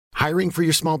Hiring for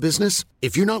your small business?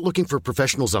 If you're not looking for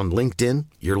professionals on LinkedIn,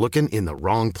 you're looking in the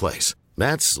wrong place.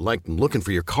 That's like looking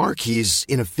for your car keys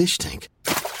in a fish tank.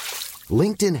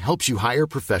 LinkedIn helps you hire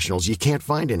professionals you can't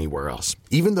find anywhere else,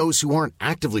 even those who aren't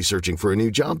actively searching for a new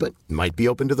job but might be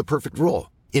open to the perfect role.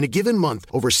 In a given month,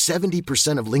 over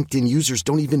 70% of LinkedIn users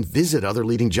don't even visit other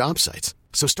leading job sites.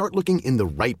 So start looking in the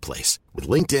right place. With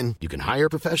LinkedIn, you can hire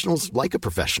professionals like a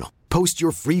professional. Post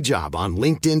your free job on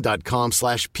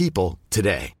linkedin.com/people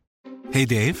today. Hey,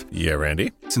 Dave. Yeah,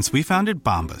 Randy. Since we founded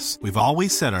Bombas, we've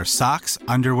always said our socks,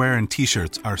 underwear, and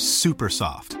T-shirts are super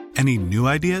soft. Any new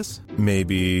ideas?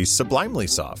 Maybe sublimely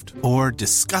soft. Or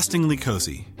disgustingly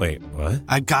cozy. Wait, what?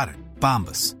 I got it.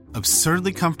 Bombas.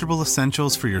 Absurdly comfortable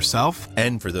essentials for yourself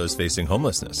and for those facing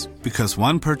homelessness. Because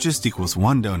one purchased equals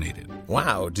one donated.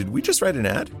 Wow, did we just write an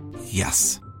ad?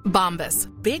 Yes. Bombas.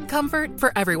 Big comfort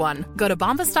for everyone. Go to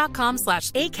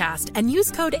bombas.com/ACAST and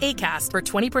use code ACAST for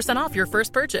 20% off your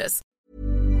first purchase.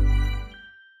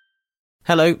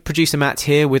 Hello, producer Matt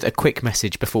here with a quick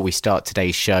message before we start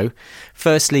today's show.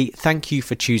 Firstly, thank you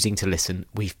for choosing to listen.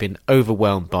 We've been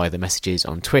overwhelmed by the messages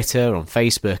on Twitter, on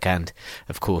Facebook, and,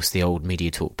 of course, the old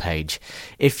Media Talk page.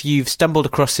 If you've stumbled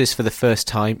across this for the first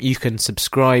time, you can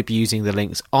subscribe using the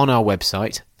links on our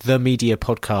website,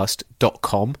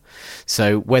 themediapodcast.com.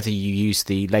 So whether you use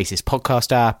the latest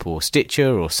podcast app or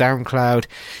Stitcher or SoundCloud,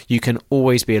 you can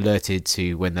always be alerted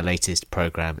to when the latest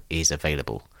programme is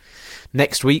available.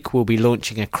 Next week, we'll be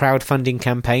launching a crowdfunding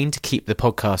campaign to keep the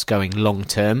podcast going long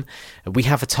term. We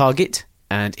have a target,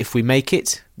 and if we make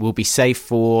it, we'll be safe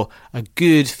for a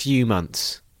good few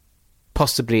months,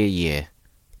 possibly a year.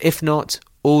 If not,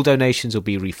 all donations will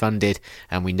be refunded,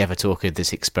 and we never talk of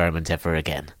this experiment ever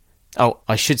again. Oh,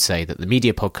 I should say that the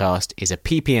Media Podcast is a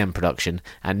PPM production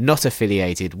and not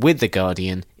affiliated with The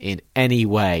Guardian in any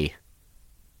way.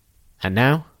 And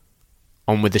now,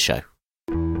 on with the show.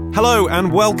 Hello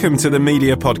and welcome to the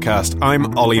Media Podcast.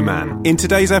 I'm Ollie Mann. In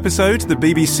today's episode, the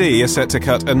BBC are set to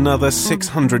cut another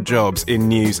 600 jobs in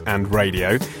news and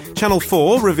radio. Channel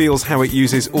 4 reveals how it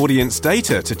uses audience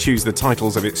data to choose the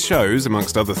titles of its shows,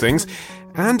 amongst other things.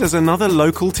 And as another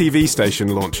local TV station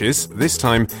launches, this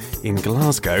time in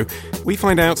Glasgow, we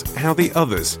find out how the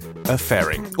others are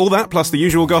faring. All that plus the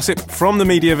usual gossip from the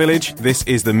Media Village. This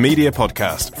is the Media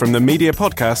Podcast from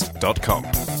themediapodcast.com.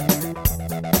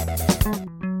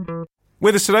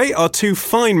 With us today are two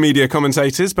fine media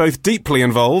commentators, both deeply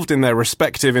involved in their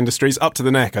respective industries, up to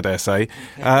the neck, I dare say.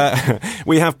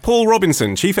 We have Paul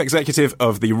Robinson, Chief Executive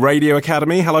of the Radio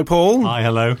Academy. Hello, Paul. Hi,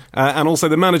 hello. And also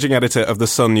the Managing Editor of the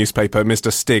Sun newspaper,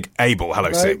 Mr. Stig Abel.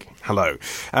 Hello, Stig. Hello.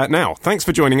 Now, thanks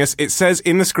for joining us. It says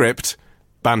in the script,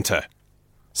 banter.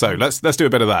 So let's do a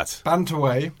bit of that. Banter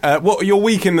away. What your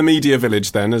week in the Media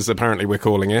Village then, as apparently we're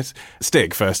calling it.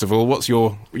 Stig, first of all, what's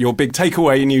your big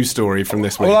takeaway news story from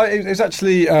this week? Well, it's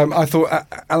actually, I thought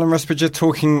Alan Rusbridger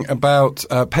talking about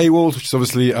paywalls, which is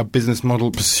obviously a business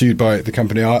model pursued by the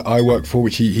company I work for,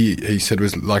 which he said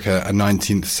was like a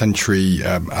 19th century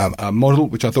model,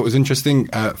 which I thought was interesting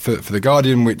for The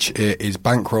Guardian, which is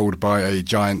bankrolled by a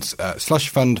giant slush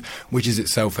fund, which is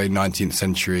itself a 19th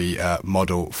century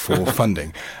model for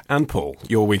funding. And Paul,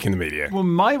 your week in the media. Well,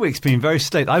 my week's been very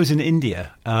state. I was in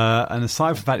India, and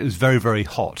aside from the fact it was very, very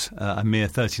hot, a mere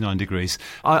 39 degrees,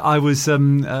 I was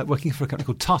working for a company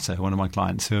called Tata, one of my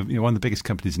clients, who are one of the biggest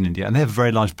companies in India, and they have a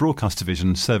very large broadcast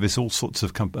division, service all sorts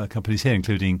of companies here,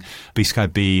 including B-Sky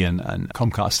B and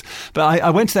Comcast. But I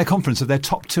went to their conference of their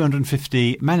top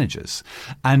 250 managers,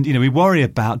 and we worry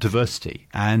about diversity.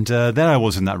 And there I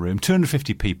was in that room,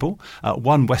 250 people,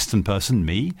 one Western person,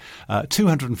 me,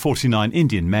 249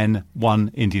 Indian men, one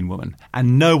Indian woman,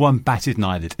 and no one batted an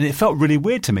eyelid. And it felt really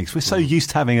weird to me because we're so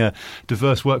used to having a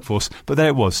diverse workforce, but there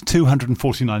it was,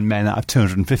 249 men out of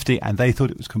 250, and they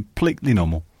thought it was completely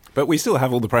normal. But we still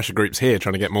have all the pressure groups here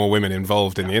trying to get more women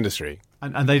involved in the industry.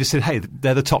 And they just said, hey,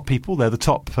 they're the top people, they're the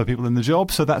top people in the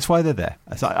job, so that's why they're there.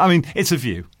 I mean, it's a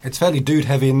view. It's fairly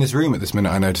dude-heavy in this room at this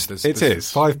minute, I noticed. It is.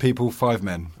 5 people, 5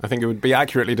 men. I think it would be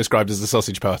accurately described as the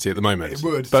sausage party at the moment. It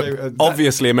would. But so,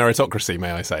 obviously a meritocracy, may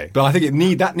I say. But I think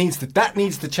that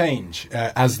needs to change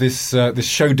as this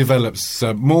show develops.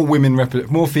 More women,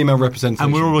 more female representation.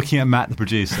 And we're all looking at Matt, the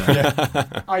producer.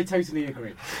 Yeah. I totally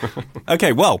agree.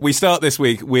 OK, well, we start this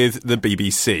week with the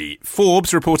BBC.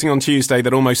 Forbes reporting on Tuesday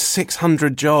that almost 600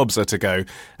 jobs are to go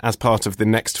as part of the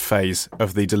next phase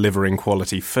of the Delivering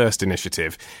Quality First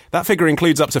initiative. That figure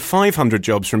includes up to 500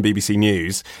 jobs from BBC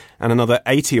News and another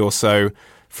 80 or so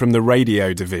from the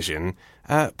radio division.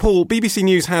 Paul, BBC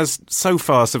News has so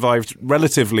far survived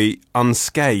relatively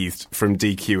unscathed from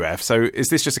DQF, so is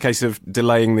this just a case of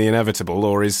delaying the inevitable,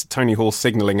 or is Tony Hall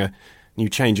signalling a new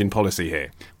change in policy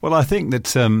here? Well, I think that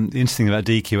the interesting thing about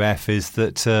DQF is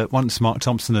that once Mark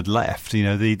Thompson had left, the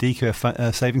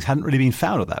DQF savings hadn't really been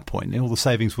found at that point. All the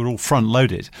savings were all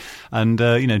front-loaded. And,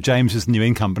 James is the new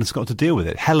incumbent and has got to deal with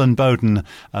it. Helen Bowden,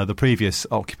 the previous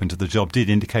occupant of the job,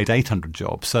 did indicate 800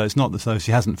 jobs. So it's not as though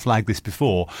she hasn't flagged this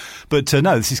before. But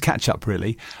no, this is catch-up,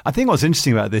 really. I think what's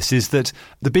interesting about this is that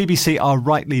the BBC are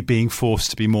rightly being forced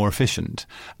to be more efficient.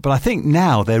 But I think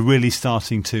now they're really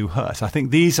starting to hurt. I think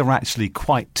these are actually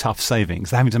quite tough savings.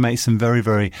 They're having to make some very,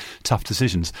 very tough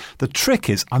decisions. The trick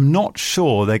is, I'm not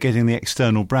sure they're getting the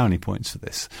external brownie points for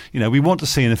this. We want to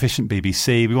see an efficient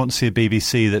BBC. We want to see a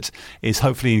BBC that is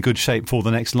hopefully in good shape for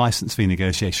the next licence fee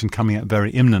negotiation coming up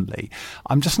very imminently.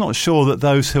 I'm just not sure that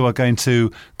those who are going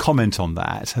to comment on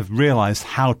that have realised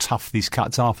how tough these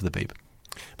cuts are for the BBC.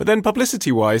 But then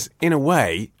publicity-wise, in a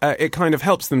way, it kind of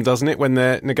helps them, doesn't it, when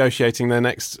they're negotiating their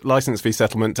next licence fee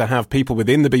settlement, to have people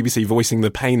within the BBC voicing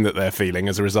the pain that they're feeling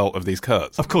as a result of these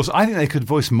cuts? Of course, I think they could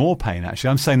voice more pain, actually.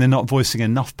 I'm saying they're not voicing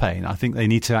enough pain. I think they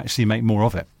need to actually make more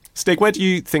of it. Stig, where do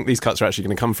you think these cuts are actually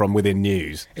going to come from within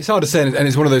news? It's hard to say, and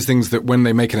it's one of those things that when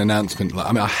they make an announcement,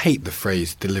 I hate the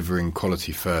phrase "delivering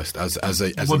quality first." What does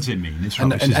it mean? It's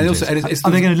rubbish, and also, are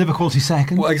they going to deliver quality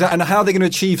second? Well, exactly. And how are they going to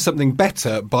achieve something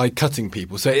better by cutting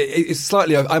people? So it's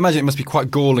slightly. I imagine it must be quite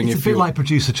galling. It's a bit like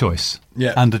Producer Choice.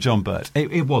 Yeah. Under John Burt.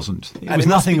 It wasn't. It was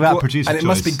nothing about Producer Choice. And it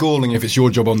must be galling if it's your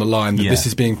job on the line that this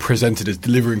is being presented as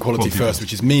delivering quality first,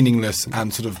 which is meaningless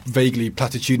and sort of vaguely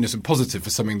platitudinous and positive for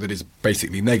something that is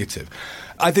basically negative.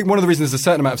 I think one of the reasons there's a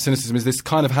certain amount of cynicism is this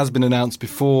kind of has been announced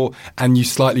before, and you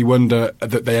slightly wonder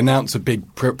that they announce a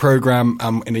big programme,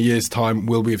 in a year's time,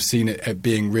 will we have seen it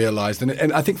being realised?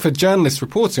 And I think for journalists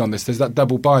reporting on this, there's that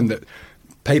double bind that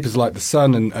papers like The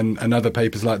Sun and other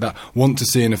papers like that want to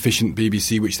see an efficient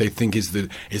BBC, which they think is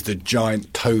the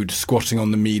giant toad squatting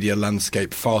on the media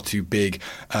landscape, far too big,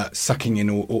 sucking in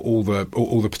all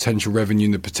the potential revenue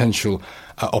and the potential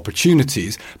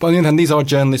opportunities. But on the other hand, these are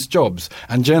journalist jobs,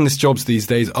 and journalist jobs these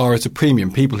days are at a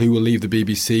premium. People who will leave the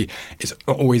BBC, it's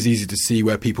not always easy to see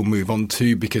where people move on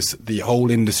to, because the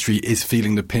whole industry is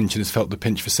feeling the pinch and has felt the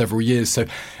pinch for several years. So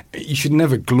you should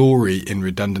never glory in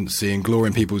redundancy and glory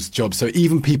in people's jobs. So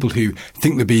even people who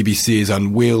think the BBC is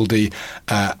unwieldy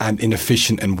and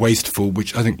inefficient and wasteful,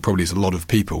 which I think probably is a lot of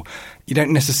people, you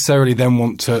don't necessarily then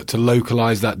want to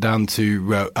localise that down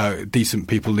to decent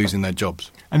people losing their jobs.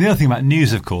 And the other thing about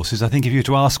news, of course, is I think if you were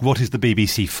to ask what is the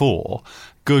BBC for,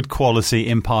 good quality,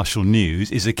 impartial news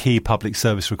is a key public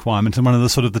service requirement and one of the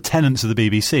sort of the tenets of the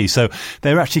BBC. So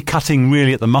they're actually cutting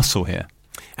really at the muscle here.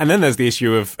 And then there's the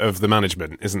issue of the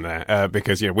management, isn't there?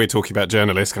 Because we're talking about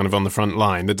journalists kind of on the front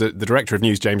line. The Director of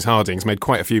News, James Harding's made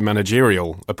quite a few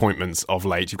managerial appointments of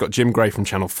late. You've got Jim Gray from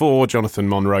Channel 4, Jonathan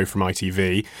Monroe from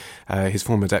ITV, his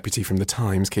former deputy from The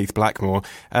Times, Keith Blackmore.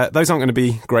 Those aren't going to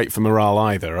be great for morale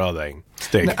either, are they?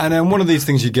 Stig. And one of these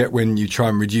things you get when you try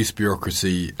and reduce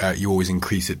bureaucracy, you always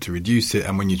increase it to reduce it.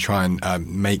 And when you try and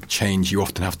make change, you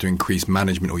often have to increase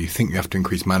management, or you think you have to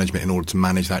increase management in order to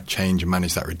manage that change and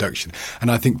manage that reduction. And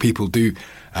I think people do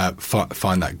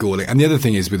find that galling. And the other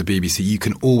thing is with the BBC, you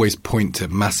can always point to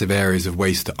massive areas of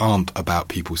waste that aren't about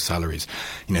people's salaries.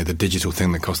 The digital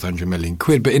thing that cost 100 million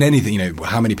quid. But in anything,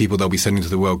 how many people they'll be sending to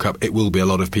the World Cup, it will be a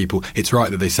lot of people. It's right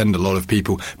that they send a lot of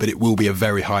people, but it will be a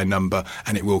very high number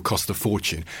and it will cost a fortune.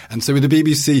 And so with the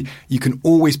BBC, you can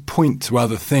always point to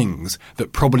other things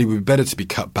that probably would be better to be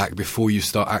cut back before you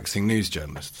start axing news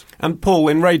journalists. And Paul,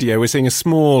 in radio, we're seeing a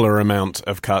smaller amount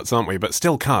of cuts, aren't we? But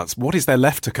still cuts. What is there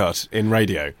left to cut in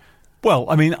radio? Well,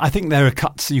 I think there are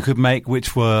cuts you could make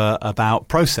which were about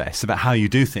process, about how you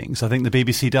do things. I think the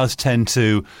BBC does tend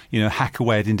to, hack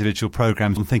away at individual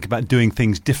programmes and think about doing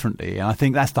things differently. And I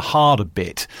think that's the harder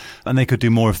bit, and they could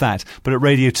do more of that. But at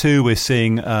Radio 2, we're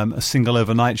seeing a single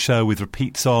overnight show with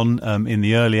repeats on in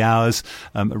the early hours.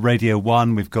 At Radio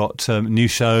 1, we've got new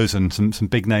shows and some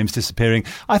big names disappearing.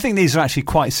 I think these are actually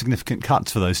quite significant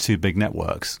cuts for those two big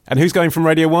networks. And who's going from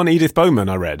Radio 1? Edith Bowman,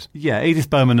 I read. Yeah,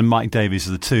 Edith Bowman and Mike Davies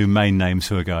are the two main names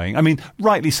who are going.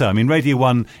 Rightly so. Radio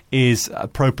 1 is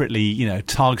appropriately,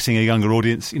 targeting a younger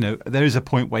audience. There is a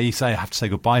point where you say, I have to say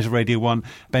goodbye to Radio 1.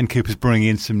 Ben Cooper's bringing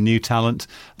in some new talent,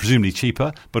 presumably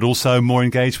cheaper, but also more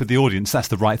engaged with the audience. That's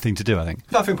the right thing to do, I think.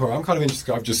 I think, I'm kind of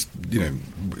interested. I've just,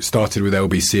 started with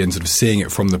LBC and sort of seeing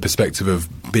it from the perspective of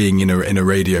being in a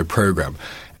radio programme.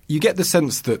 you get the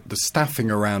sense that the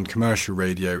staffing around commercial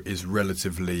radio is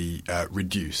relatively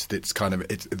reduced. It's kind of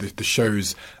the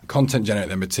shows content generate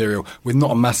their material with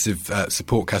not a massive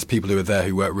support cast, people who are there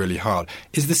who work really hard.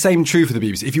 Is the same true for the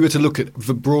BBC? If you were to look at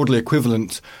the broadly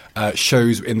equivalent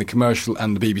shows in the commercial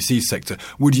and the BBC sector,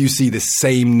 would you see the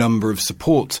same number of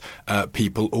support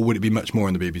people, or would it be much more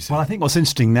in the BBC? Well, I think what's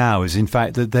interesting now is, in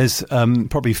fact, that there's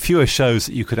probably fewer shows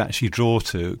that you could actually go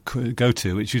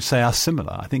to, which you'd say are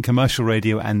similar. I think commercial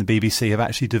radio and the BBC have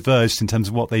actually diverged in terms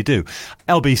of what they do.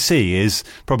 LBC is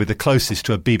probably the closest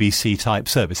to a BBC type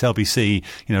service. LBC,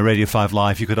 Radio 5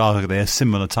 Live, you could argue they're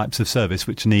similar types of service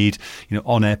which need,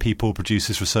 on-air people,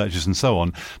 producers, researchers and so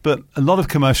on. But a lot of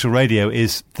commercial radio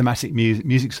is thematic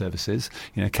music services,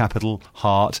 Capital,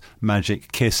 Heart,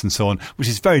 Magic, Kiss and so on, which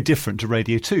is very different to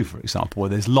Radio 2, for example, where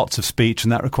there's lots of speech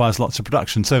and that requires lots of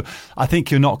production. So I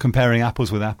think you're not comparing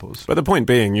apples with apples. But the point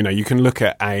being, you can look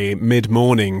at a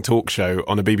mid-morning talk show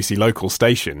on a BBC local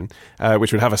station,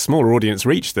 which would have a smaller audience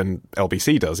reach than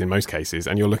LBC does in most cases,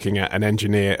 and you're looking at an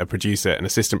engineer, a producer, an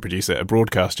assistant producer, a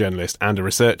broadcast journalist and a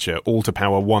researcher, all to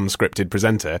power one scripted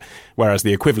presenter, whereas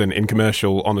the equivalent in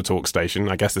commercial on a talk station,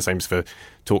 I guess the same as for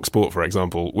Talk Sport, for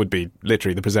example, would be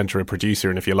literally the presenter, a producer,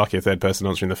 and if you're lucky, a third person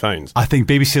answering the phones. I think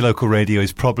BBC Local Radio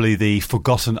is probably the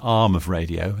forgotten arm of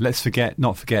radio. Let's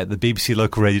not forget that BBC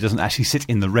Local Radio doesn't actually sit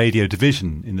in the radio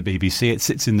division in the BBC, it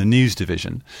sits in the news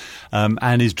division,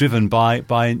 and is driven by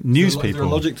news people. Is there a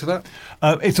logic to that?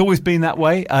 It's always been that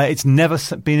way. It's never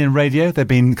been in radio. There have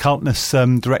been countless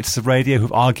directors of radio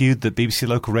who've argued that BBC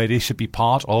Local Radio should be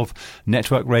part of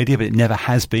network radio, but it never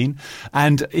has been.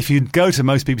 And if you go to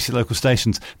most BBC local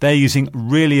stations, they're using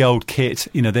really old kit.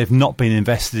 They've not been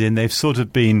invested in. They've sort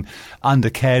of been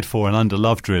undercared for and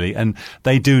underloved, really. And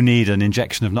they do need an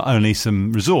injection of not only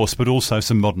some resource, but also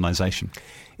some modernisation.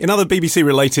 In other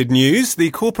BBC-related news, the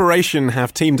corporation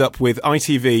have teamed up with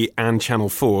ITV and Channel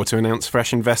 4 to announce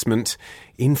fresh investment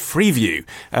in Freeview.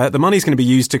 The money's going to be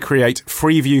used to create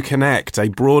Freeview Connect, a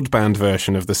broadband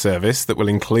version of the service that will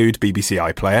include BBC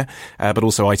iPlayer, but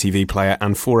also ITV Player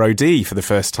and 4OD for the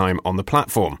first time on the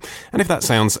platform. And if that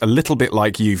sounds a little bit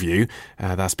like YouView,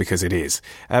 that's because it is.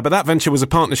 But that venture was a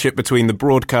partnership between the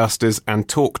broadcasters and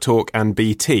TalkTalk and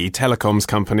BT, telecoms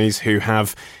companies who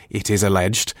have, it is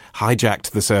alleged, hijacked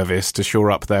the service to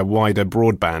shore up their wider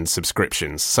broadband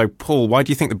subscriptions. So, Paul, why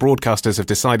do you think the broadcasters have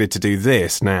decided to do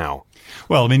this now?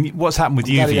 Well, what's happened with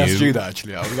YouView... I'm glad he asked you that,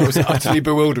 actually. That was utterly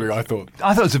bewildering, I thought.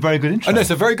 I thought it was a very good intro. Oh, no, it's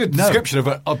a very good description of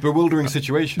a bewildering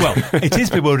situation. Well, it is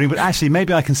bewildering, but actually,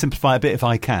 maybe I can simplify a bit if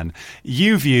I can.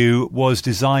 YouView was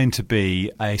designed to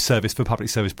be a service for public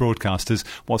service broadcasters.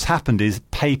 What's happened is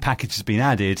pay packages have been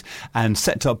added and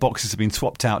set-top boxes have been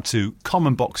swapped out to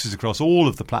common boxes across all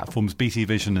of the platforms, BT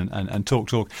Vision and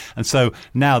TalkTalk. And so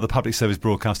now the public service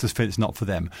broadcasters feel it's not for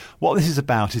them. What this is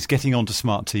about is getting onto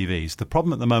smart TVs. The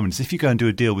problem at the moment is if you go and do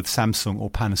a deal with Samsung or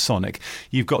Panasonic,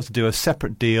 you've got to do a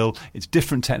separate deal. It's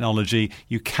different technology.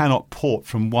 You cannot port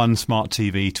from one smart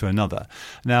TV to another.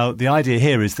 Now, the idea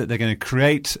here is that they're going to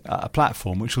create a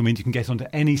platform which will mean you can get onto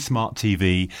any smart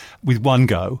TV with one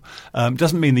go.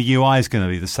 Doesn't mean the UI is going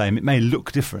to be the same. It may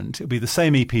look different. It'll be the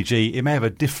same EPG. It may have a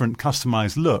different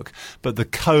customized look, but the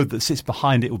code that sits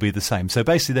behind it will be the same. So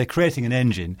basically, they're creating an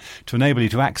engine to enable you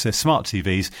to access smart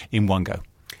TVs in one go.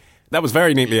 That was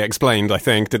very neatly explained, I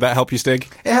think. Did that help you, Stig?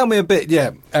 It helped me a bit,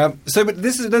 yeah. But does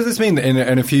this mean that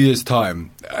in a few years'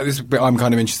 time, I'm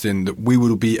kind of interested in, that we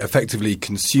will be effectively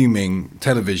consuming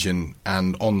television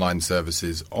and online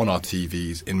services on our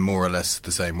TVs in more or less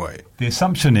the same way? The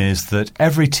assumption is that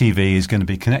every TV is going to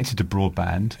be connected to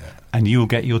broadband, and you'll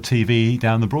get your TV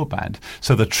down the broadband.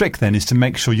 So the trick then is to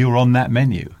make sure you're on that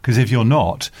menu, because if you're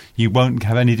not, you won't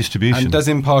have any distribution. And does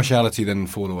impartiality then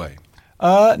fall away?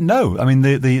 No.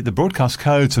 The broadcast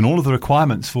codes and all of the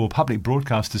requirements for public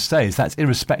broadcasters stays. That's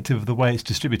irrespective of the way it's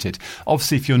distributed.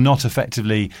 Obviously, if you're not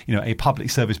effectively, a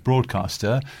public service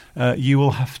broadcaster, you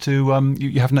will have to.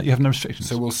 You have no restrictions.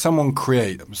 So, will someone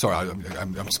create?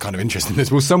 I'm just kind of interested in this.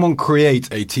 Will someone create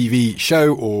a TV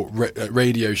show or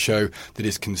radio show that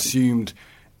is consumed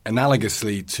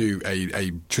analogously to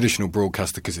a traditional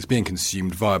broadcaster because it's being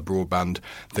consumed via broadband,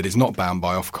 that is not bound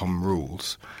by Ofcom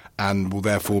rules, and will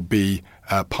therefore be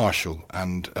partial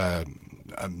and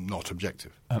not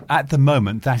objective? At the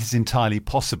moment, that is entirely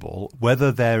possible.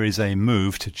 Whether there is a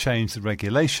move to change the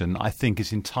regulation, I think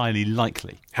is entirely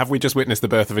likely. Have we just witnessed the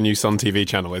birth of a new Sun TV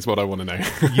channel, is what I want to know.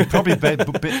 You probably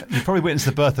witnessed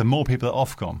the birth of more people at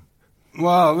Ofcom.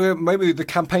 Well, maybe the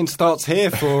campaign starts here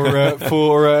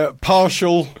for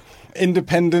partial,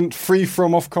 independent, free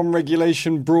from Ofcom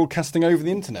regulation broadcasting over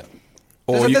the internet.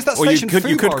 Or there's that you station, could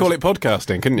Fubar, call it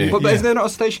podcasting, couldn't you? But isn't there not a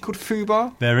station called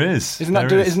Fubar? There is. Isn't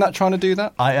that trying to do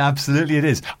that? Absolutely it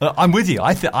is. I'm with you.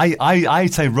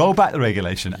 I'd say roll back the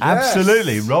regulation. Yes.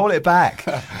 Absolutely, roll it back.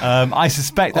 I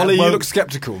suspect that Ollie, you look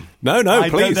sceptical. No, I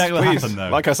please, don't think it will please. happen, though.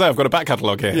 Like I say, I've got a back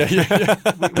catalogue here.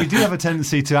 we do have a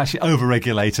tendency to actually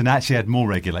over-regulate and actually add more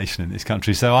regulation in this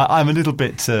country. So I'm a little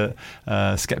bit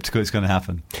sceptical it's going to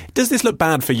happen. Does this look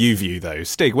bad for YouView, though?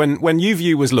 Stig, when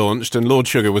YouView was launched and Lord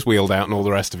Sugar was wheeled out and all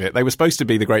the rest of it, they were supposed to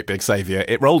be the great big saviour.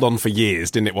 It rolled on for years,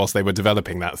 didn't it, whilst they were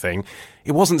developing that thing?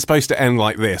 It wasn't supposed to end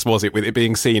like this, was it, with it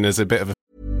being seen as a bit of a...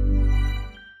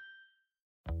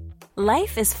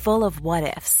 Life is full of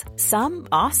what-ifs. Some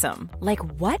awesome, like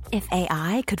what if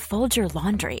AI could fold your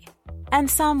laundry? And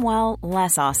some, well,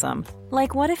 less awesome,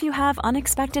 like what if you have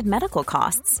unexpected medical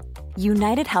costs?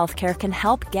 United Healthcare can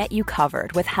help get you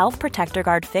covered with Health Protector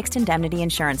Guard fixed indemnity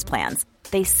insurance plans.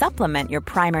 They supplement your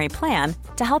primary plan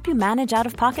to help you manage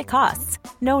out-of-pocket costs.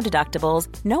 No deductibles,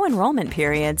 no enrollment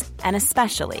periods, and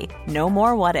especially no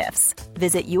more what-ifs.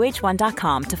 Visit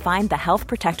uh1.com to find the Health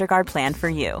Protector Guard plan for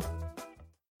you.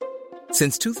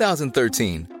 Since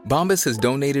 2013, Bombas has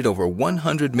donated over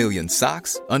 100 million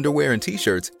socks, underwear, and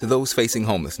T-shirts to those facing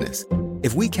homelessness.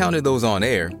 If we counted those on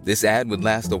air, this ad would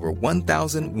last over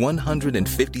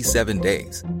 1,157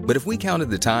 days. But if we counted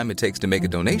the time it takes to make a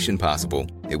donation possible,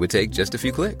 it would take just a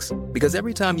few clicks. Because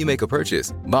every time you make a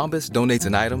purchase, Bombas donates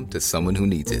an item to someone who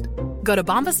needs it. Go to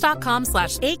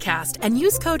bombas.com/ACAST and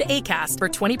use code ACAST for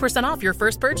 20% off your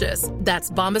first purchase. That's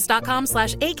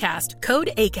bombas.com/ACAST,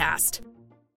 code ACAST.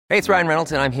 Hey, it's Ryan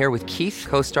Reynolds, and I'm here with Keith,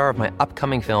 co-star of my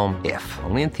upcoming film, If,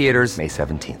 only in theaters May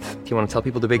 17th. Do you want to tell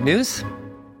people the big news?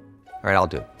 All right, I'll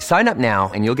do it. Sign up now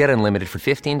and you'll get unlimited for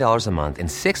 $15 a month and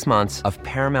 6 months of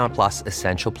Paramount Plus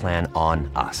Essential Plan on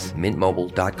us.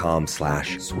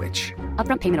 MintMobile.com/switch.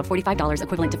 Upfront payment of $45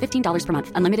 equivalent to $15 per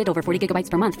month. Unlimited over 40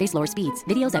 gigabytes per month. Face lower speeds.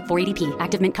 Videos at 480p.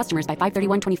 Active Mint customers by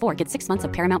 531.24 get 6 months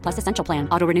of Paramount Plus Essential Plan.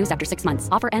 Auto renews after 6 months.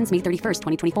 Offer ends May 31st,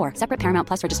 2024. Separate Paramount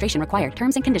Plus registration required.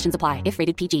 Terms and conditions apply if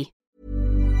rated PG.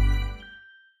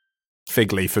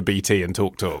 Figly for BT and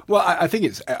TalkTalk. Well, I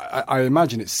think I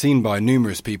imagine it's seen by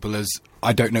numerous people as,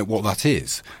 I don't know what that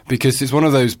is, because it's one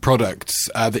of those products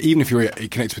that even if you're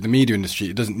connected with the media industry,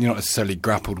 you're not necessarily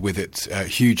grappled with it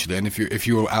hugely, and if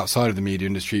you're outside of the media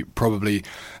industry, probably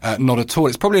not at all.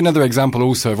 It's probably another example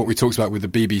also of what we talked about with the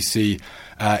BBC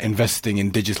investing in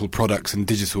digital products and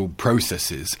digital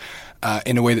processes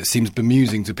in a way that seems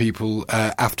bemusing to people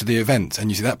after the event, and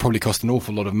you see that probably cost an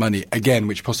awful lot of money again,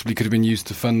 which possibly could have been used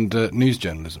to fund news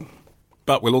journalism.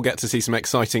 But we'll all get to see some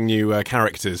exciting new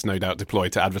characters, no doubt,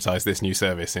 deployed to advertise this new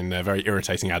service in very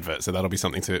irritating adverts. So that'll be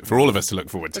something for all of us to look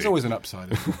forward to. There's always an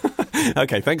upside.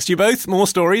 OK, thanks to you both. More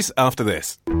stories after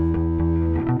this.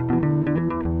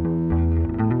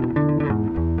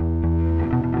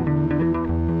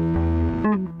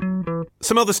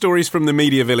 Some other stories from the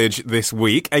media village this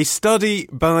week. A study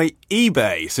by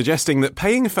eBay suggesting that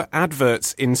paying for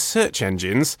adverts in search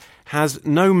engines has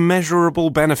no measurable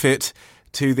benefit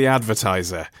to the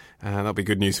advertiser. That'll be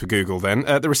good news for Google then.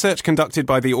 The research conducted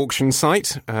by the auction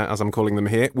site, as I'm calling them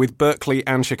here, with Berkeley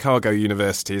and Chicago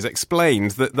universities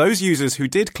explained that those users who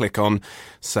did click on,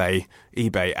 say,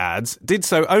 eBay ads, did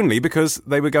so only because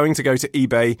they were going to go to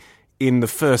eBay in the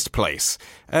first place.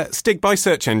 Stig, by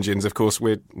search engines, of course,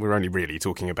 we're only really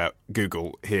talking about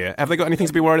Google here. Have they got anything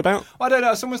to be worried about? I don't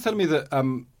know. Someone's telling me that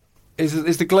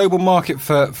is the global market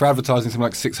for advertising something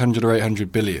like 600 or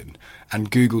 800 billion, and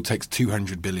Google takes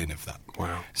 200 billion of that.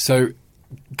 Wow. So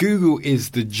Google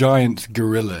is the giant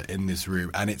gorilla in this room,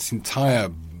 and its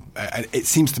entire it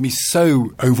seems to me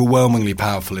so overwhelmingly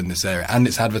powerful in this area, and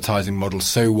its advertising model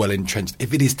so well entrenched.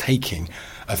 If it is taking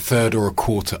a third or a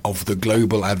quarter of the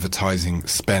global advertising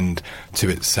spend to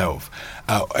itself,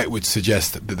 it would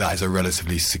suggest that is a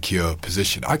relatively secure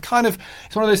position. It's one of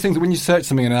those things that when you search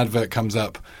something and an advert comes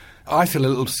up, I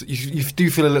feel you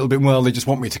do feel a little bit, well, they just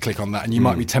want me to click on that, and you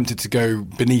might be tempted to go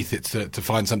beneath it to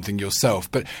find something yourself.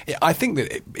 But I think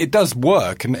that it does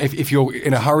work, and if you're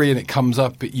in a hurry and it comes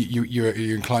up, you're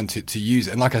inclined to use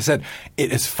it. And like I said,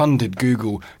 it has funded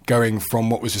Google going from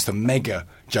what was just a mega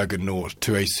juggernaut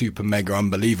to a super mega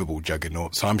unbelievable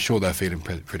juggernaut. So I'm sure they're feeling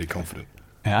pretty confident.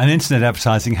 And internet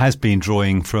advertising has been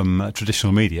drawing from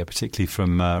traditional media, particularly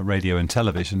from radio and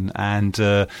television. And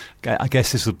I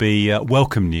guess this will be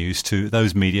welcome news to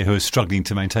those media who are struggling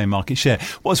to maintain market share.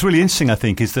 What's really interesting, I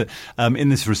think, is that in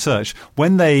this research,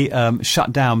 when they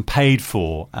shut down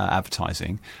paid-for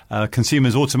advertising,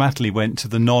 consumers automatically went to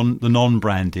the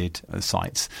non-branded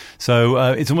sites.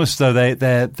 So it's almost as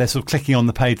though they're sort of clicking on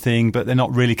the paid thing, but they're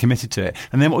not really committed to it.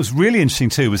 And then what was really interesting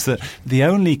too was that the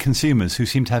only consumers who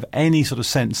seemed to have any sort of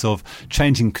sense of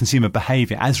changing consumer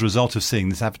behaviour as a result of seeing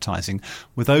this advertising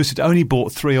were those who'd only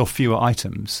bought 3 or fewer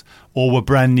items or were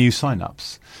brand new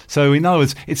sign-ups. So in other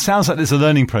words, it sounds like there's a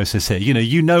learning process here.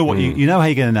 You know what you know how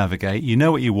you're going to navigate. You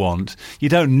know what you want. You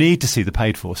don't need to see the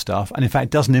paid-for stuff, and in fact,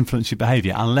 it doesn't influence your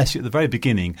behaviour unless you're at the very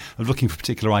beginning of looking for a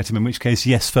particular item. In which case,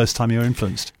 yes, first time you're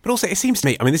influenced. But also, it seems to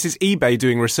me, I mean, this is eBay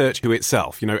doing research to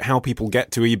itself. How people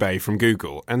get to eBay from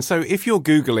Google, and so if you're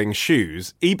googling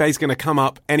shoes, eBay's going to come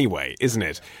up anyway, isn't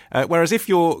it? Whereas if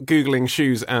you're googling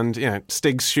shoes and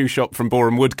Stig's shoe shop from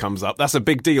Boreham Wood comes up, that's a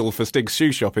big deal for Stig's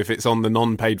shoe shop if it's on the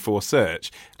non-paid-for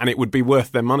search, and it would be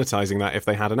worth them monetising that if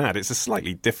they had an ad. It's a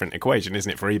slightly different equation,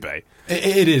 isn't it, for eBay?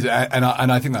 It is, and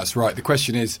I think that's right. The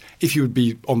question is, if you would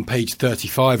be on page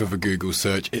 35 of a Google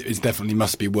search, it is definitely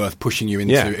must be worth pushing you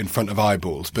into in front of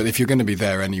eyeballs. But if you're going to be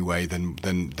there anyway, then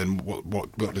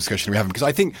what discussion are we having? Because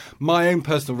I think my own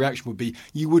personal reaction would be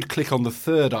you would click on the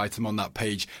third item on that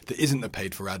page that isn't the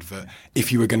paid-for advert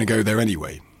if you were going to go there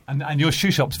anyway. And your shoe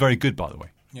shop's very good, by the way.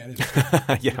 Yeah,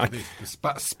 it is.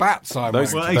 The spats I'm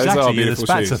those wearing. Exactly. Those are the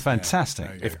spats shoes. Are fantastic.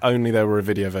 Yeah, if only there were a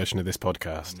video version of this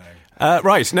podcast.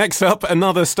 Right, next up,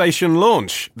 another station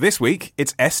launch. This week,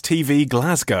 it's STV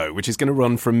Glasgow, which is going to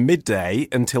run from midday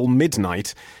until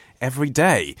midnight every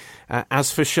day.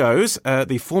 As for shows,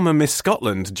 the former Miss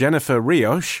Scotland, Jennifer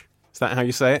Rioch, is that how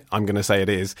you say it? I'm going to say it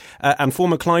is. And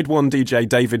former Clyde One DJ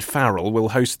David Farrell will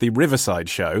host the Riverside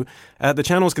show. The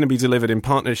channel's going to be delivered in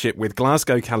partnership with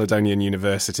Glasgow Caledonian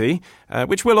University,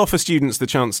 which will offer students the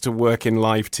chance to work in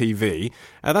live TV.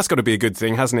 That's got to be a good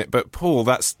thing, hasn't it? But Paul,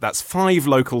 that's 5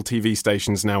 local TV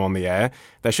stations now on the air.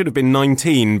 There should have been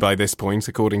 19 by this point,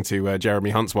 according to Jeremy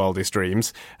Hunt's wildest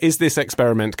dreams. Is this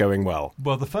experiment going well?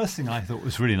 Well, the first thing I thought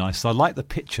was really nice. So I like the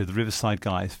picture of the Riverside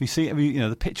guys. If you see,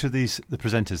 the picture of the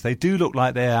presenters, they do look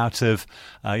like they're out of,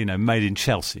 made in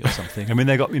Chelsea or something. I mean,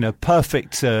 they've got,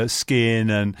 perfect skin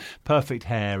and perfect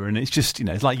hair, and it's just,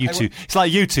 it's like YouTube. It's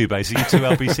like YouTube, basically. 2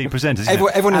 LBC presenters.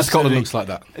 Everyone in Scotland looks like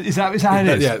that. Is that how it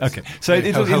is? Yeah. Okay. So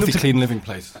it healthy, clean living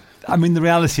place. I mean, the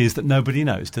reality is that nobody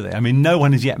knows, do they? I mean, no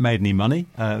one has yet made any money.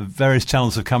 Various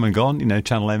channels have come and gone.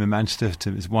 Channel M in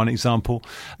Manchester is one example.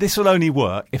 This will only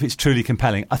work if it's truly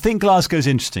compelling. I think Glasgow's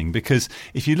interesting because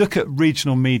if you look at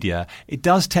regional media, it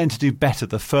does tend to do better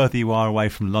the further you are away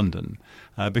from London.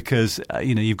 Because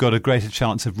you've got a greater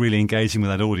chance of really engaging with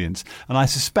that audience, and I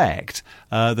suspect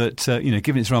that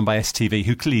given it's run by STV,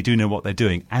 who clearly do know what they're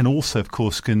doing, and also of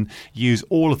course can use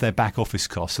all of their back office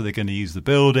costs, so they're going to use the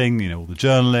building, all the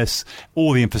journalists,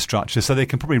 all the infrastructure, so they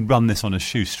can probably run this on a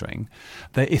shoestring.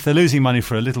 If they're losing money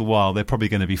for a little while, they're probably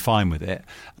going to be fine with it.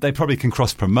 They probably can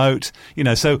cross promote,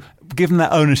 so given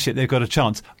that ownership, they've got a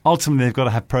chance. Ultimately, they've got to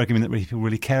have programming that people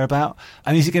really care about.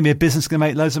 And is it going to be a business going to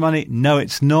make loads of money? No,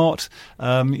 it's not.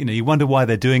 You wonder why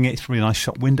they're doing it. It's probably a nice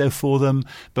shop window for them.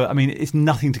 But, I mean, it's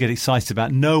nothing to get excited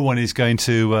about. No one is going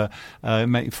to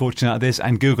make a fortune out of this,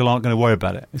 and Google aren't going to worry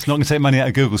about it. It's not going to take money out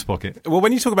of Google's pocket. Well,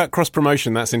 when you talk about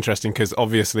cross-promotion, that's interesting because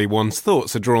obviously one's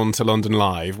thoughts are drawn to London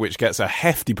Live, which gets a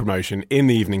hefty promotion in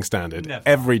the Evening Standard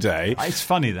every day. It's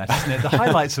funny, that, isn't it? The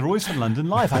highlights are always from London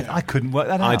Live. I couldn't work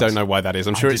that out. I don't know why that is.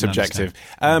 I'm sure it's objective.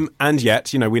 And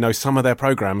yet, we know some of their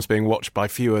programmes being watched by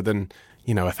fewer than,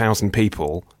 1,000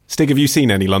 people. Stig, have you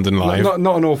seen any London Live?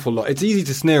 Not an awful lot. It's easy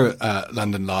to sneer at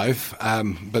London Live,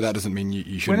 but that doesn't mean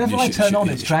you should. Whenever I turn on,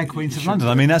 it's Drag Queens of London.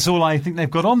 I mean, that's all I think they've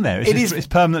got on there. It's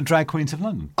permanent Drag Queens of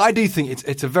London. I do think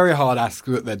it's a very hard ask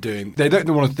that they're doing. They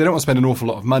don't want to spend an awful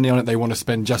lot of money on it. They want to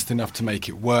spend just enough to make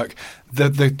it work.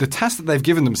 The task that they've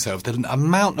given themselves, the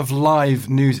amount of live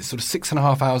news, it's sort of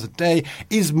 6.5 hours a day,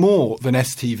 is more than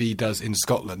STV does in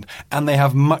Scotland, and they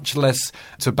have much less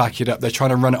to back it up. They're trying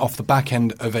to run it off the back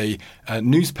end of a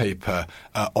newspaper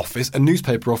office, a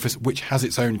newspaper office which has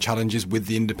its own challenges with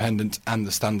the Independent and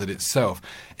the Standard itself.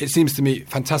 It seems to me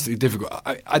fantastically difficult.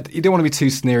 You don't want to be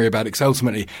too sneery about it, because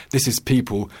ultimately this is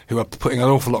people who are putting an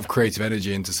awful lot of creative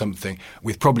energy into something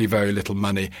with probably very little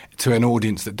money to an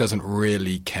audience that doesn't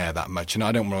really care that much. And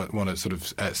I don't want to sort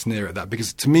of sneer at that,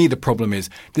 because to me the problem is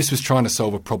this was trying to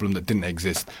solve a problem that didn't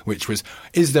exist, which was,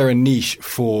 is there a niche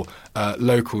for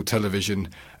local television?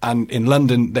 And in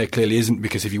London, there clearly isn't,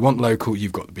 because if you want local,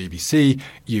 you've got the BBC,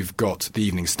 you've got the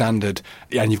Evening Standard,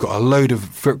 and you've got a load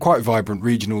of quite vibrant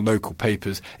regional local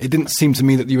papers. It didn't seem to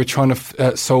me that you were trying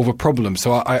to solve a problem.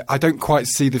 So I don't quite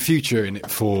see the future in it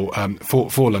for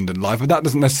London Live. But that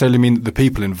doesn't necessarily mean that the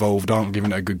people involved aren't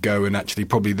giving it a good go, and actually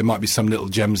probably there might be some little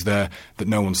gems there that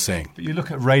no one's seeing. But you look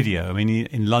at radio, I mean,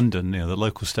 in London, the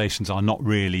local stations are not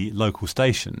really local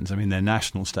stations. I mean, they're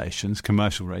national stations,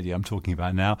 commercial radio I'm talking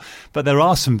about now. But there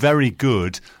are some very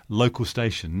good local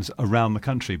stations around the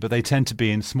country, but they tend to be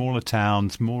in smaller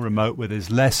towns, more remote, where there's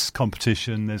less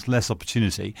competition, there's less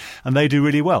opportunity, and they do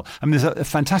really well. I mean, there's a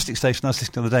fantastic station I was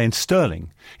listening to the other day in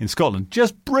Stirling, in Scotland,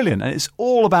 just brilliant, and it's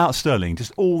all about Stirling,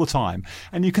 just all the time.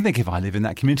 And you can think, if I live in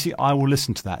that community, I will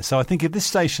listen to that. So I think if this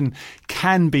station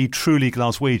can be truly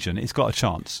Glaswegian, it's got a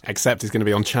chance. Except it's going to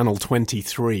be on Channel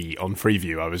 23 on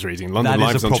Freeview, I was reading. London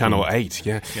Live's on Channel 8,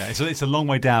 yeah. Yeah, it's a long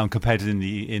way down compared to in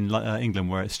England,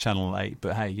 where it's Channel 8,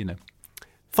 but hey, you know.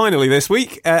 Finally this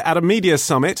week, at a media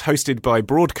summit hosted by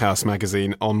Broadcast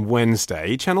Magazine on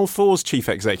Wednesday, Channel 4's chief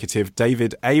executive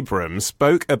David Abrams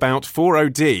spoke about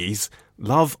 4OD's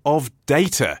love of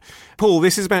data. Paul,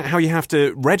 this is about how you have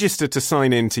to register to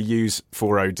sign in to use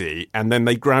 4OD, and then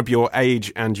they grab your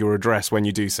age and your address when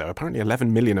you do so. Apparently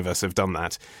 11 million of us have done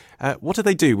that. What do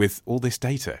they do with all this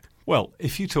data? Well,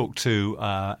 if you talk to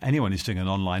anyone who's doing an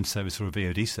online service or a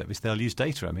VOD service, they'll use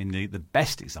data. I mean, the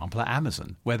best example are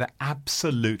Amazon, where they're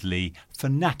absolutely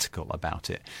fanatical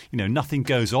about it. You know, nothing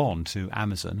goes on to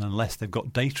Amazon unless they've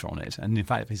got data on it. And in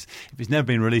fact, if it's never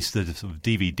been released as a sort of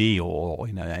DVD or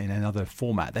in another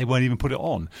format, they won't even put it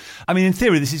on. I mean, in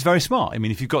theory, this is very smart. I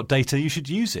mean, if you've got data, you should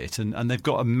use it, and they've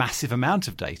got a massive amount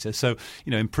of data. So,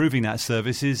 improving that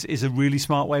service is a really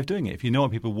smart way of doing it. If you know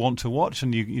what people want to watch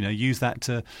and you use that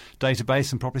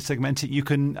database and properly segment it, you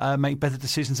can make better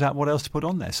decisions about what else to put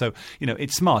on there. So,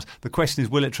 it's smart. The question is,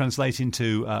 will it translate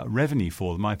into revenue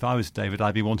for them? If I was David,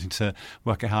 I'd be wanting to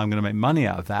work out how I'm going to make money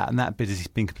out of that, and that bit has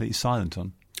been completely silent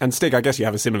on. And Stig, I guess you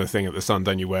have a similar thing at The Sun,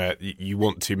 don't you, where you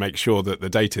want to make sure that the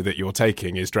data that you're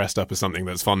taking is dressed up as something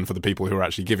that's fun for the people who are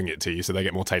actually giving it to you, so they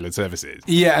get more tailored services.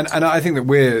 Yeah, and I think that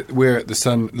we're at The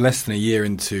Sun less than a year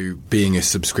into being a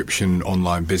subscription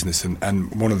online business,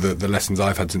 and one of the lessons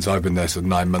I've had since I've been there sort of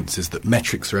 9 months is that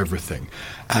metrics are everything,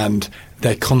 and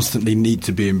they constantly need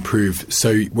to be improved.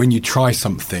 So when you try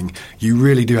something, you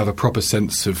really do have a proper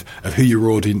sense of who your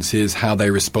audience is, how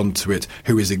they respond to it,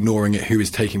 who is ignoring it, who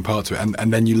is taking part to it,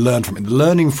 and then you learn from it.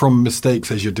 Learning from mistakes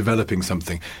as you're developing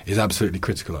something is absolutely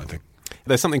critical, I think.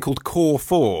 There's something called Core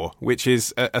 4, which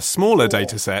is a smaller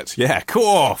data set. Yeah,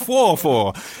 Core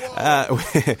 4,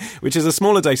 which is a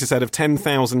smaller data set of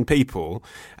 10,000 people.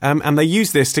 And they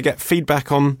use this to get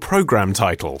feedback on programme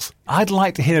titles. I'd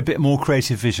like to hear a bit more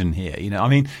creative vision here. I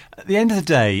mean, at the end of the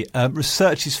day,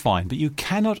 research is fine, but you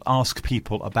cannot ask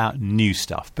people about new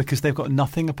stuff because they've got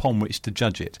nothing upon which to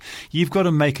judge it. You've got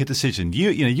to make a decision.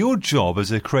 Your job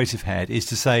as a creative head is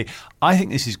to say, I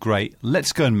think this is great,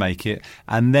 let's go and make it,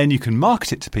 and then you can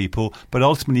market it to people, but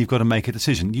ultimately you've got to make a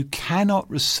decision. You cannot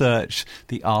research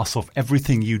the arse of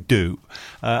everything you do.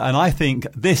 And I think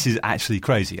this is actually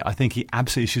crazy. I think he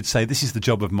absolutely should say, this is the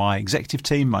job of my executive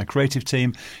team, my creative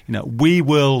team. We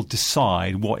will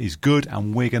decide what is good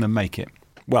and we're going to make it.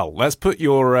 Well, let's put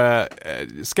your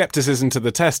scepticism to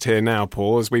the test here now,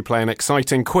 Paul, as we play an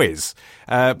exciting quiz.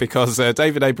 Because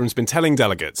David Abrams has been telling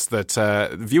delegates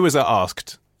that viewers are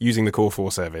asked, using the Core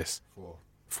 4 service,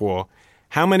 for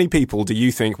how many people do you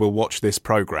think will watch this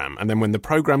programme? And then when the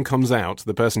programme comes out,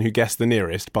 the person who guessed the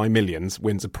nearest by millions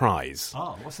wins a prize.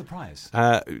 Oh, what's the prize?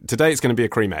 Today it's going to be a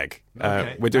cream egg.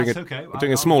 Okay, we're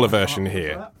doing a smaller version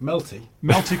here.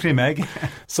 Melty cream egg.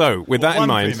 So, with that in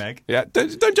mind, cream egg. Yeah,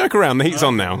 don't joke around. The heat's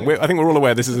on now. I think we're all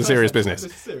aware this is a serious business.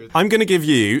 I'm going to give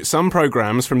you some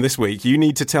programmes from this week. You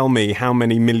need to tell me how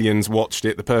many millions watched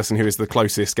it. The person who is the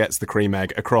closest gets the cream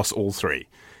egg across all three.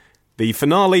 The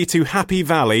finale to Happy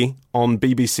Valley on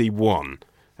BBC One.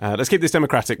 Let's keep this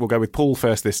democratic. We'll go with Paul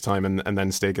first this time and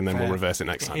then Stig, and then we'll reverse it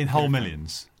next time. In whole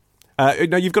millions?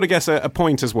 No, you've got to guess a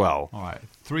point as well. All right,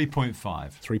 3.5.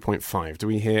 3.5. Do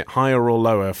we hear higher or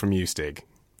lower from you, Stig?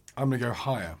 I'm going to go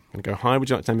higher. Would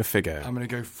you like to name a figure? I'm going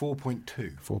to go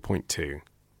 4.2. 4.2.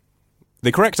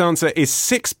 The correct answer is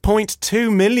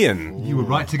 6.2 million. You were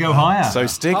right to go higher. So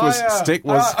Stig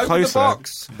was closer.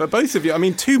 But both of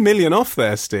you, 2 million off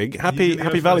there, Stig. Happy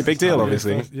Valley, big deal,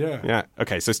 obviously. Yeah.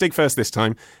 Okay, so Stig first this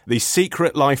time. The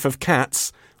Secret Life of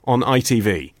Cats on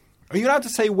ITV. Are you allowed to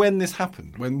say when this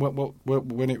happened? When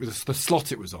it was the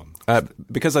slot it was on?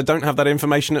 Because I don't have that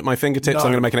information at my fingertips, I'm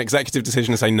going to make an executive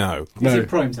decision and say no. Is it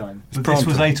prime time? This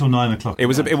was 8 or 9 o'clock. It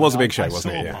was a big show,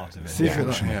 wasn't it? Yeah.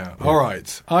 Yeah. All right.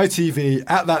 ITV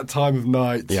at that time of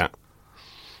night. Yeah.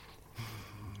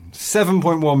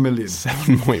 7.1 million.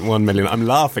 7.1 million. I'm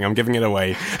laughing. I'm giving it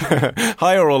away.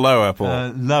 Higher or lower,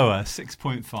 Paul? Lower,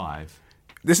 6.5.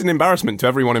 this is an embarrassment to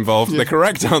everyone involved. The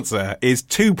correct answer is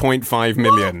 2.5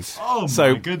 million. Oh,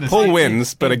 so my goodness. Paul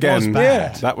wins, but it again, was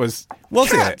bad. that was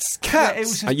Cats. Yeah, it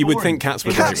was just you would boring. think cats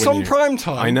were Cats great, on wouldn't you? prime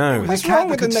time. I know. What's A cat wrong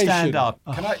that with the could nation? stand up.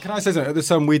 Can I say something? At the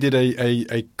Sun, we did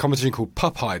a competition called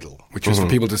Pup Idol, which was for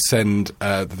people to send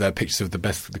their pictures of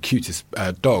the cutest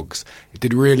dogs. It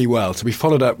did really well. So we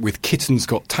followed up with Kittens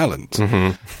Got Talent.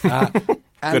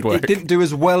 And Good work. it didn't do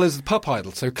as well as the Pup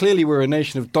Idol. So clearly we're a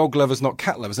nation of dog lovers, not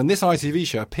cat lovers. And this ITV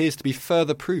show appears to be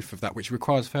further proof of that, which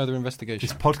requires further investigation.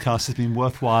 This podcast has been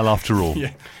worthwhile after all.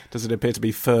 Yeah. Does it appear to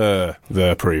be further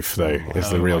proof, though, is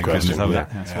the real my question. goodness,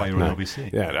 that's why you're on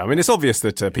LBC. Yeah, I mean, it's obvious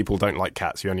that people don't like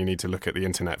cats. You only need to look at the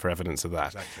internet for evidence of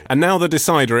that. Exactly. And now the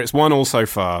decider, it's 1-1 so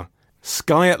far.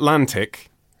 Sky Atlantic,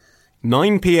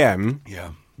 9 p.m,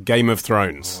 Game of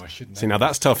Thrones. See, now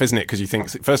that's tough, isn't it? Because you think,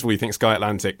 first of all, you think Sky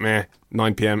Atlantic, meh,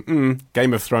 9 p.m,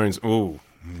 Game of Thrones, ooh.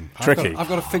 Tricky. I've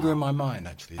got a figure in my mind,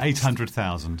 actually.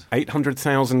 800,000.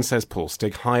 800,000, says Paul.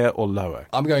 Stick higher or lower?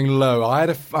 I'm going low. I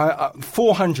had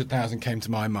 400,000 came to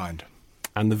my mind.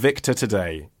 And the victor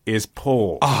today is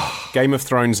Paul. Game of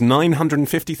Thrones,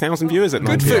 950,000 viewers at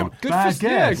 9 Good p.m. for Not Sky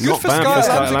bad for Atlantic,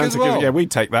 Atlantic as well. Yeah,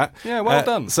 we'd take that. Yeah, well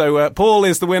done. So Paul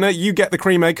is the winner. You get the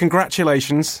cream egg.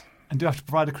 Congratulations. And do I have to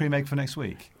provide a cream egg for next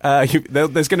week?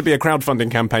 There's going to be a crowdfunding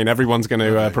campaign. Everyone's going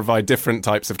to provide different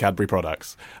types of Cadbury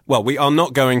products. Well, we are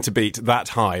not going to beat that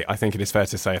high, I think it is fair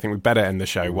to say. I think we better end the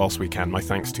show whilst we can. My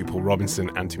thanks to Paul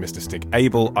Robinson and to Mr. Stig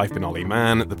Abel. I've been Ollie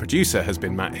Mann. The producer has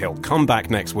been Matt Hill. Come back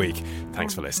next week.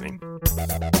 Thanks for listening.